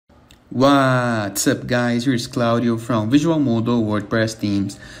What's up guys, here's Claudio from Visual Model WordPress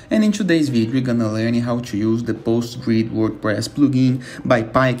Themes, and in today's video we're gonna learn how to use the PostGrid WordPress plugin by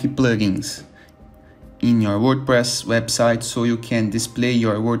Pike Plugins in your WordPress website so you can display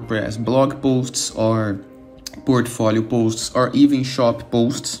your WordPress blog posts or portfolio posts or even shop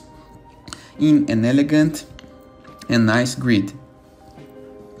posts in an elegant and nice grid.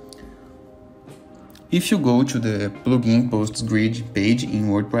 If you go to the plugin PostGrid page in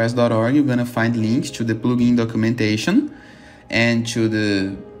WordPress.org, you're gonna find links to the plugin documentation and to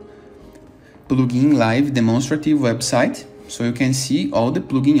the plugin live demonstrative website, so you can see all the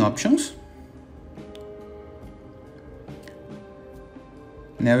plugin options.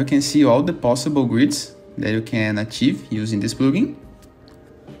 Now you can see all the possible grids that you can achieve using this plugin.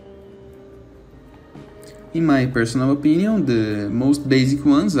 In my personal opinion, the most basic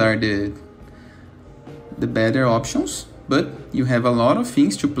ones are the better options, but you have a lot of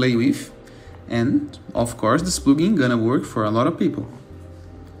things to play with, and of course this plugin gonna work for a lot of people.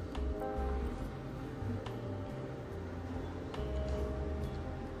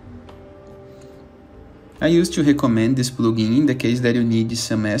 I used to recommend this plugin in the case that you need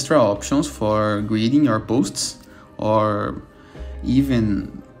some extra options for gridding your posts or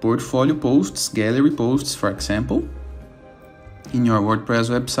even portfolio posts, gallery posts for example, in your WordPress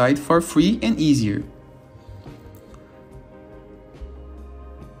website for free and easier.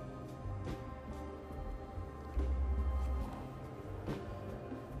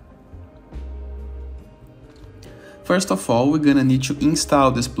 First of all, we're gonna need to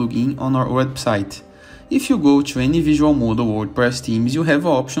install this plugin on our website. If you go to any Visual Model WordPress themes, you have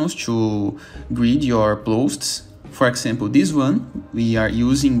options to grid your posts. For example, this one, we are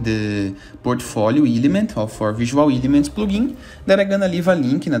using the portfolio element of our Visual Elements plugin that I'm gonna leave a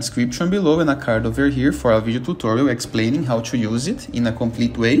link in the description below and a card over here for a video tutorial explaining how to use it in a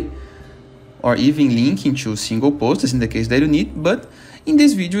complete way, or even linking to single posts in the case that you need. But in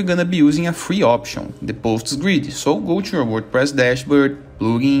this video, we're gonna be using a free option, the Posts Grid. So go to your WordPress dashboard,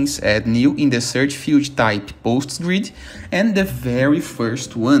 plugins, add new, in the search field type Posts Grid, and the very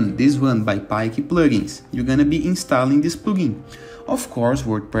first one, this one by Pike Plugins, you're gonna be installing this plugin. Of course,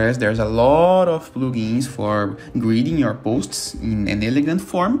 WordPress, there's a lot of plugins for gridding your posts in an elegant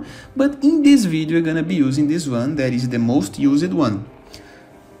form, but in this video, we're gonna be using this one that is the most used one.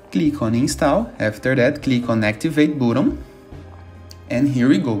 Click on install, after that click on activate button, and here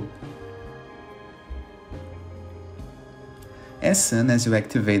we go. As soon as you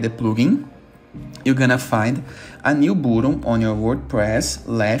activate the plugin, you're gonna find a new button on your WordPress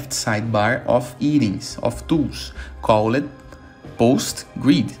left sidebar of settings, of tools, called Post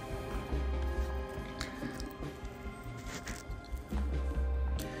Grid.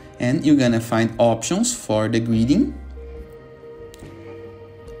 And you're gonna find options for the gridding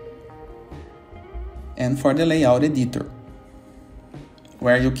and for the layout editor,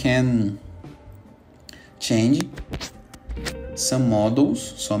 where you can change some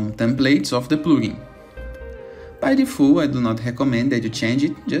models, some templates of the plugin. By default, I do not recommend that you change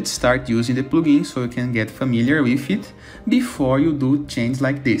it, just start using the plugin so you can get familiar with it before you do change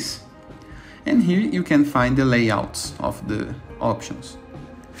like this. And here you can find the layouts of the options.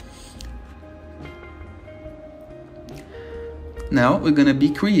 Now we're gonna be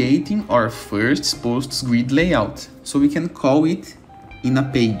creating our first Posts Grid layout, so we can call it in a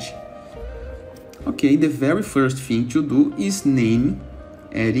page. Okay, the very first thing to do is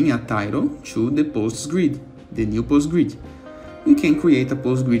adding a title to the Posts Grid, the new Post Grid. You can create a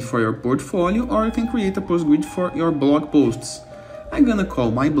Post Grid for your portfolio, or you can create a Post Grid for your blog posts. I'm gonna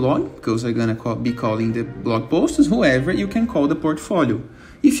call my blog, because I'm gonna be calling the blog posts. However, you can call the portfolio.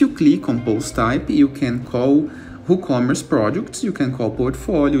 If you click on post type, you can call WooCommerce projects, you can call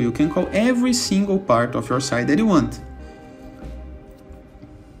portfolio, you can call every single part of your site that you want.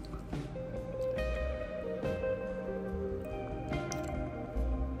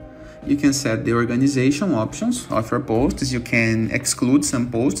 You can set the organization options of your posts. You can exclude some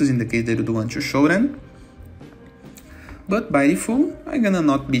posts in the case that you don't want to show them. But by default, I'm gonna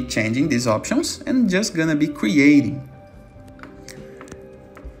not be changing these options and just gonna be creating.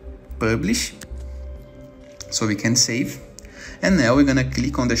 Publish. So we can save. And now we're gonna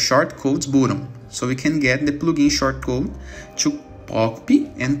click on the shortcodes button, so we can get the plugin shortcode to copy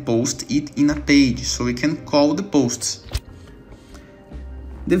and post it in a page, so we can call the posts.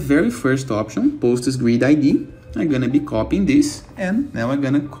 The very first option, Posts Grid ID, I'm gonna be copying this, and now I'm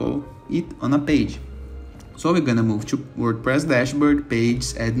gonna call it on a page. So we're gonna move to WordPress dashboard,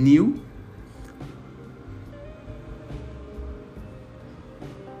 page, add new.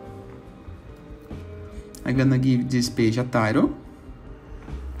 I'm gonna give this page a title,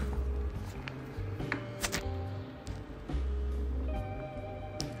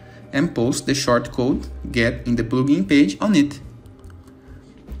 and post the shortcode get in the plugin page on it.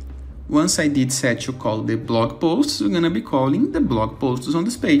 Once I did set to call the blog posts, we're gonna be calling the blog posts on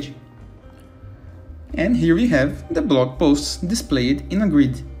this page. And here we have the blog posts displayed in a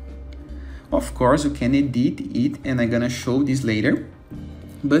grid. Of course, you can edit it, and I'm gonna show this later,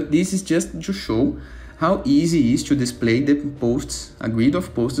 but this is just to show how easy it is to display the posts, a grid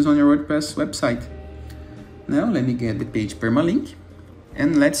of posts on your WordPress website. Now let me get the page permalink,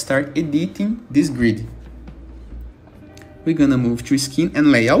 and let's start editing this grid. We're gonna move to skin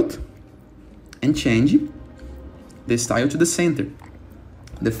and layout, and change the style to the center,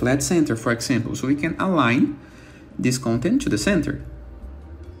 the flat center, for example, so we can align this content to the center.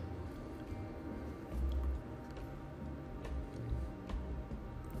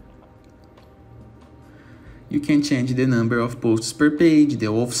 You can change the number of posts per page, the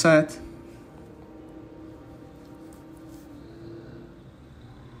offset.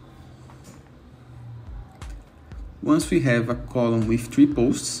 Once we have a column with 3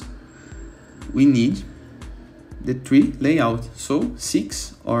 posts, we need the 3 layout, so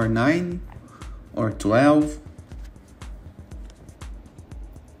 6 or 9 or 12.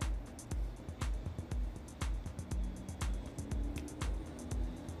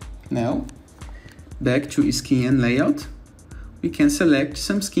 Now, back to skin and layout, we can select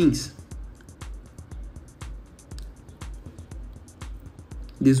some skins.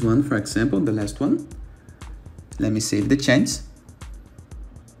 This one, for example, the last one. Let me save the change.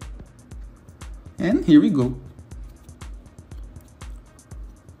 And here we go.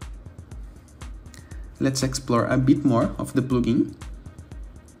 Let's explore a bit more of the plugin.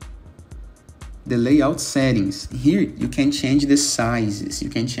 The layout settings. Here you can change the sizes. You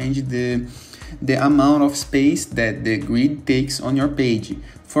can change the amount of space that the grid takes on your page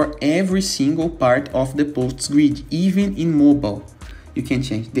for every single part of the posts grid, even in mobile. You can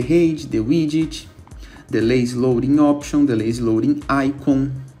change the age, the widget, the lazy loading option, the lazy loading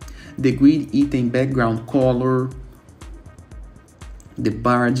icon, the grid item background color, the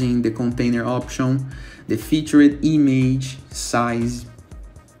barging, the container option, the featured image size.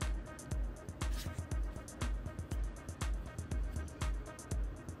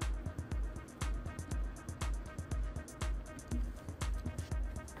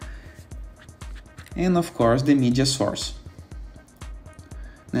 And of course the media source.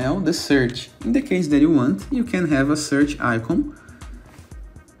 Now the search. In the case that you want, you can have a search icon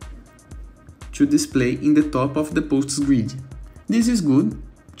to display in the top of the posts grid. This is good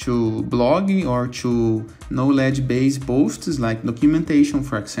to blog or to knowledge-based posts like documentation,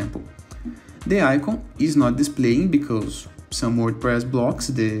 for example. The icon is not displaying because some WordPress blocks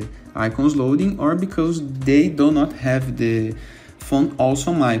the icons loading, or because they do not have the font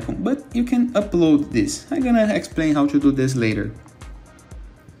awesome icon, but you can upload this. I'm gonna explain how to do this later.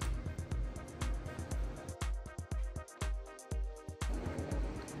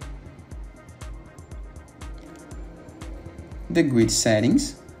 The grid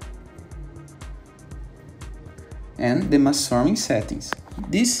settings and the massoring settings.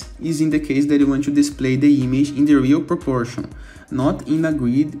 This is in the case that you want to display the image in the real proportion, not in a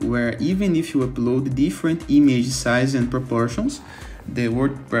grid where even if you upload different image size and proportions, the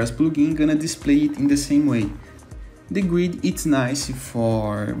WordPress plugin gonna display it in the same way. The grid, it's nice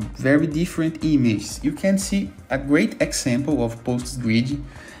for very different images. You can see a great example of posts grid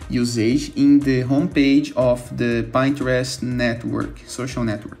usage in the homepage of the Pinterest network, social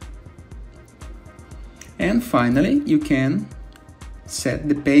network. And finally, you can set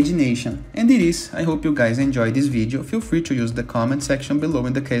the pagination. And it is. I hope you guys enjoyed this video. Feel free to use the comment section below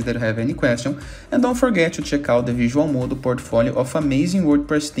in the case that you have any question. And don't forget to check out the Visual Modo portfolio of amazing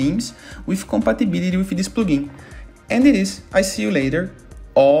WordPress themes with compatibility with this plugin. And it is. I see you later.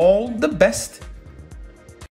 All the best!